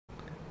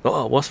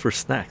Oh, what's for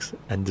snacks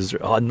and dessert?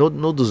 Oh,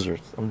 no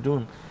desserts. I'm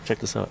doing. Check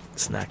this out.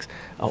 Snacks.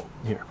 Oh,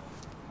 here.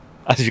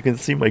 As you can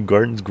see, my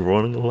garden's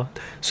growing a lot,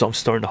 so I'm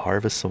starting to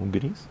harvest some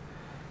goodies.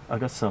 I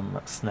got some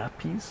snap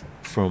peas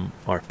from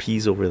our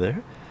peas over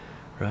there,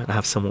 right? I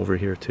have some over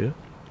here too.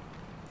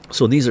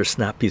 So these are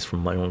snap peas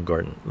from my own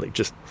garden, like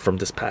just from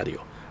this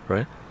patio,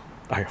 right?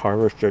 I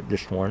harvested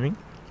this morning.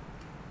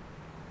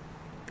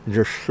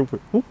 They're super.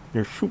 Ooh,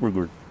 they're super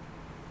good.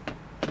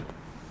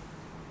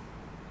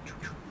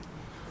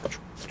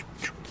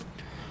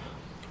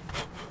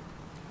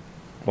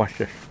 Watch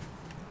this,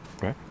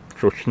 right?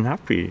 So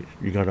snap peas,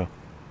 you gotta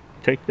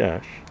take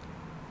this.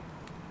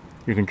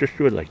 You can just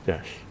do it like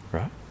this,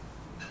 right?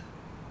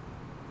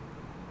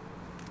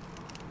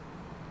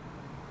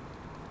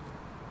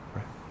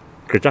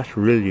 Because that's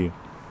really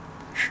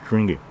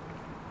stringy.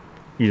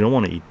 You don't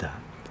want to eat that.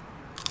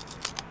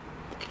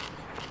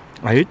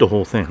 I ate the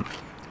whole thing.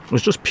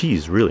 It's just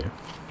peas, really,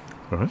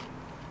 right?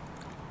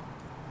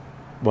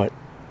 But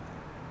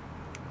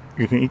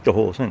you can eat the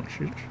whole thing.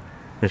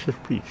 It's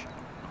just peas.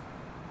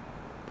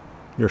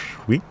 They're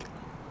sweet.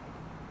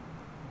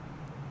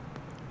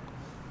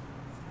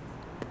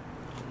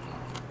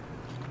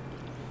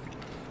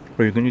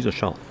 But you can use a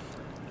shell.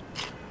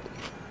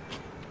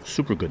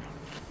 Super good.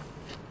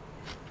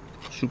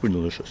 Super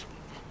delicious.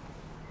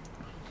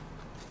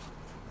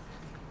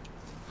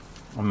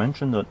 I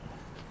mentioned that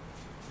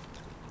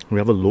we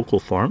have a local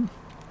farm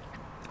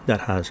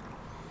that has.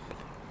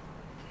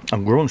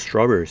 I'm growing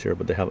strawberries here,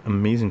 but they have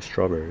amazing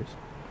strawberries.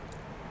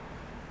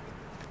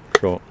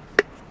 So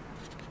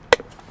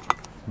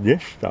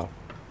this stuff,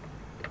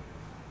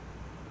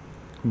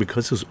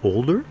 because it's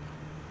older,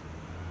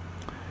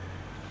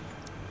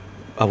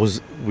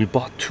 we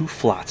bought 2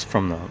 flats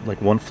from them,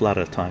 like 1 flat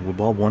at a time. We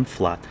bought 1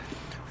 flat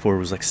for, it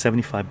was like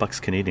 75 bucks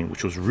Canadian,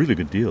 which was a really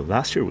good deal.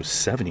 Last year it was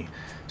 70,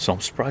 so I'm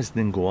surprised it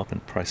didn't go up in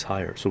price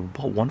higher. So we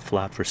bought 1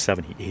 flat for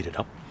 70, ate it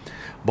up.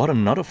 Bought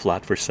another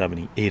flat for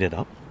 70, ate it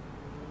up.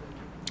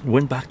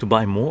 Went back to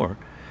buy more,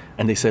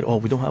 and they said, oh,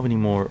 we don't have any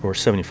more, or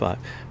 75,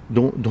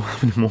 don't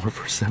have any more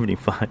for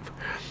 75.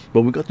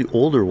 But we got the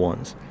older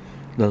ones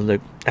that are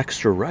like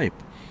extra ripe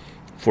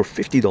for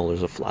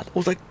 $50 a flat. I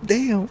was like,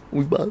 damn,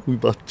 we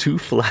bought 2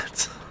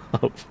 flats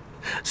of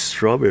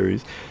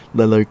strawberries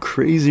that are like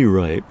crazy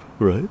ripe,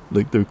 right?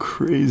 Like they're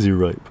crazy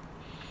ripe,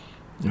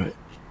 right?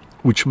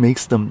 Which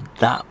makes them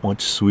that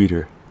much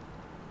sweeter,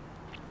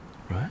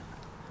 right?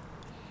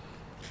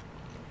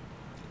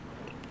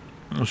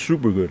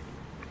 Super good.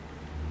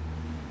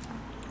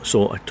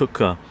 So I took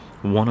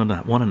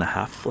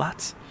 1.5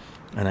 flats,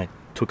 and I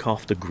took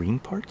off the green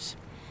parts,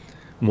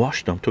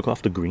 washed them, took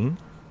off the green,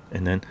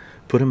 and then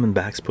put them in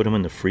bags, put them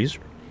in the freezer,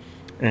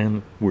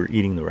 and we're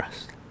eating the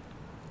rest.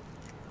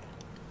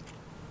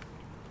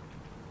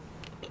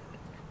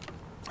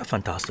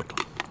 Fantastic.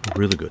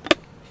 Really good.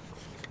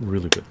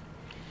 Really good.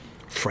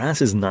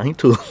 France is 9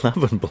 to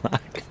 11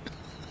 black.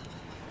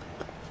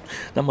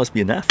 That must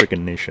be an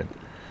African nation.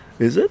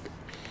 Is it?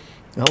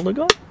 Elder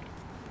God?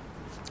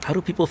 How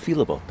do people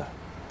feel about that?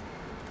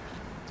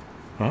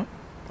 Huh?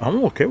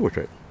 I'm okay with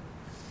it.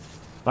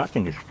 That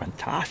thing is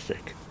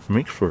fantastic.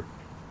 Makes for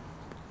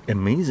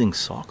amazing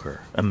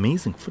soccer,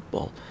 amazing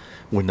football,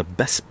 when the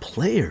best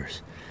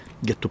players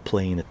get to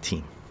play in a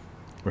team,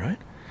 right?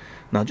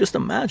 Now just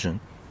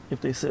imagine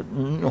if they said,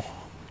 no,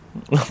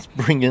 let's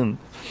bring in,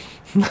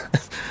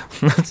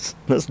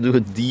 let's do a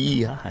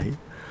DEI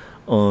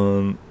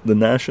on the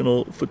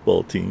national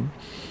football team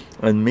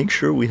and make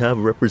sure we have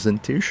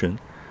representation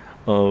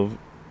of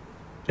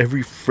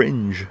every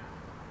fringe,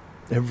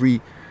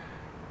 everybody,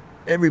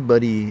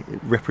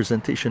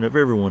 representation of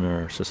everyone in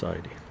our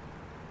society.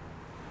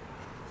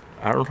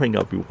 I don't think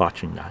I'll be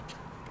watching that.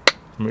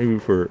 Maybe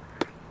for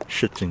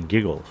shits and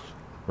giggles,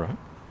 right?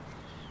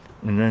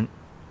 And then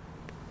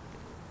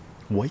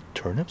white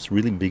turnips,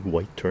 really big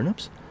white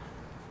turnips.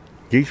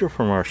 These are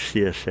from our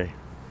CSA.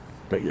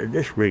 Like they're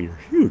this big, they're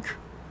huge.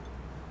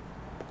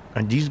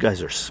 And these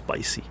guys are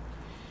spicy.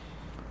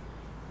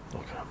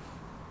 Okay.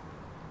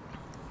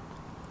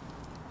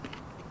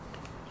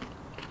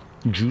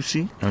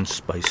 Juicy and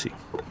spicy.